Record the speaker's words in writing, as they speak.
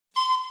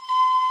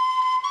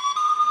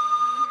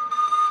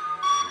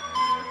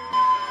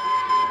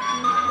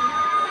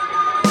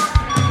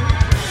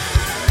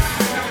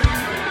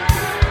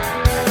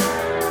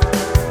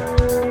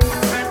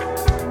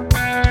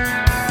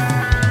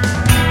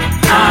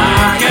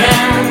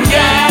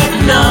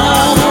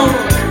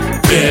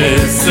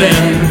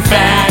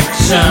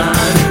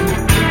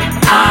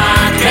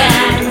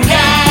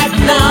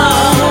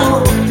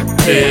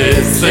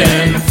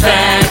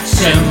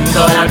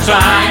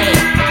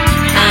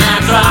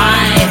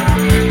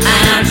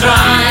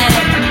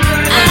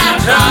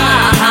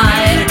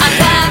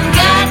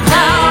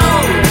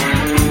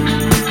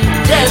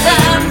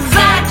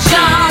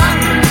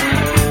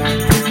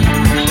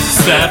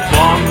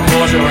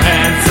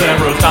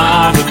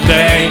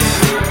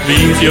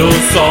Clean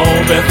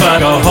yourself if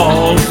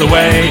alcohol's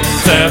away.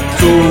 Step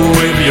 2,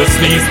 if you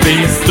sneeze,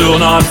 please do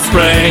not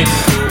spray.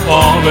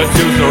 Always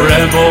use your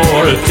elbow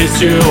or a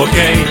tissue,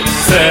 okay?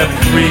 Step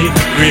 3,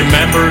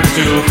 remember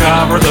to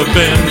cover the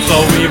bin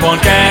so we won't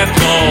get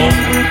no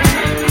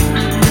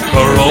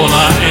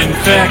Corona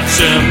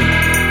infection.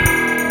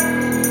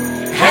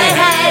 Hey,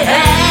 hey,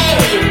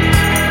 hey,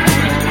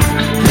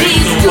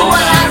 please do what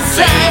I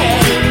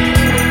say.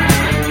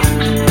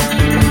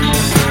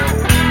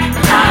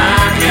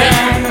 I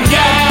can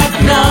get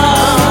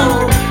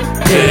no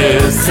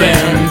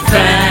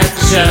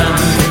Disinfection.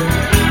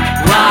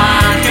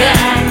 I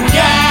can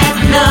get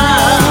no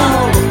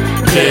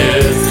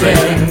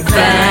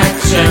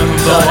Disinfection.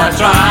 So I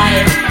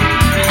tried,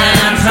 and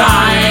I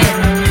tried,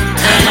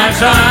 and I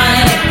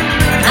tried,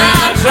 and I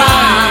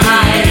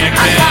tried.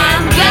 I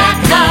can't get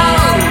no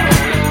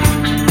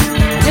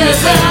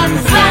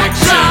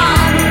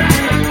disinfection.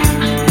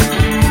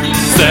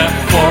 Step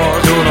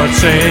 4, do not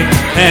shake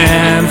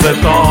hands at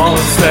all.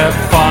 Step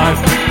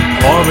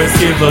 5, always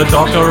give the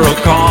doctor a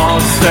call.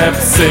 Step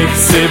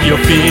 6, if you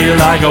feel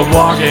like a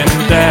walking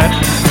dead,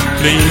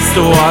 please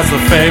do us a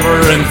favor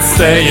and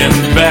stay in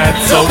bed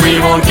so we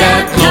won't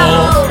get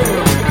no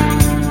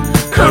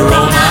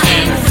Corona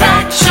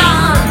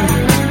infection.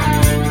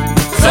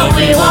 So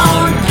we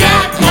won't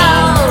get no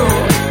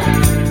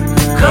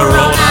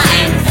Corona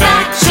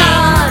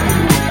infection.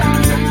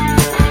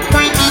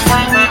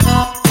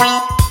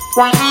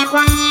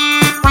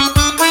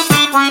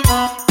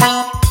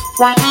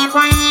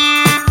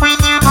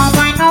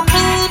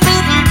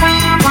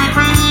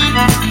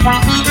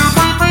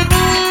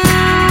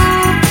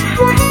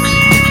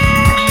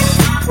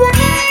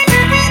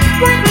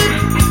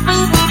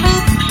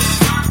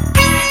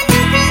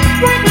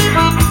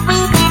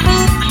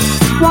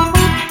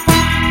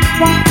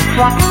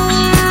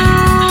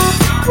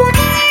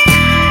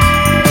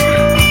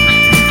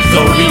 so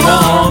we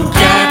won't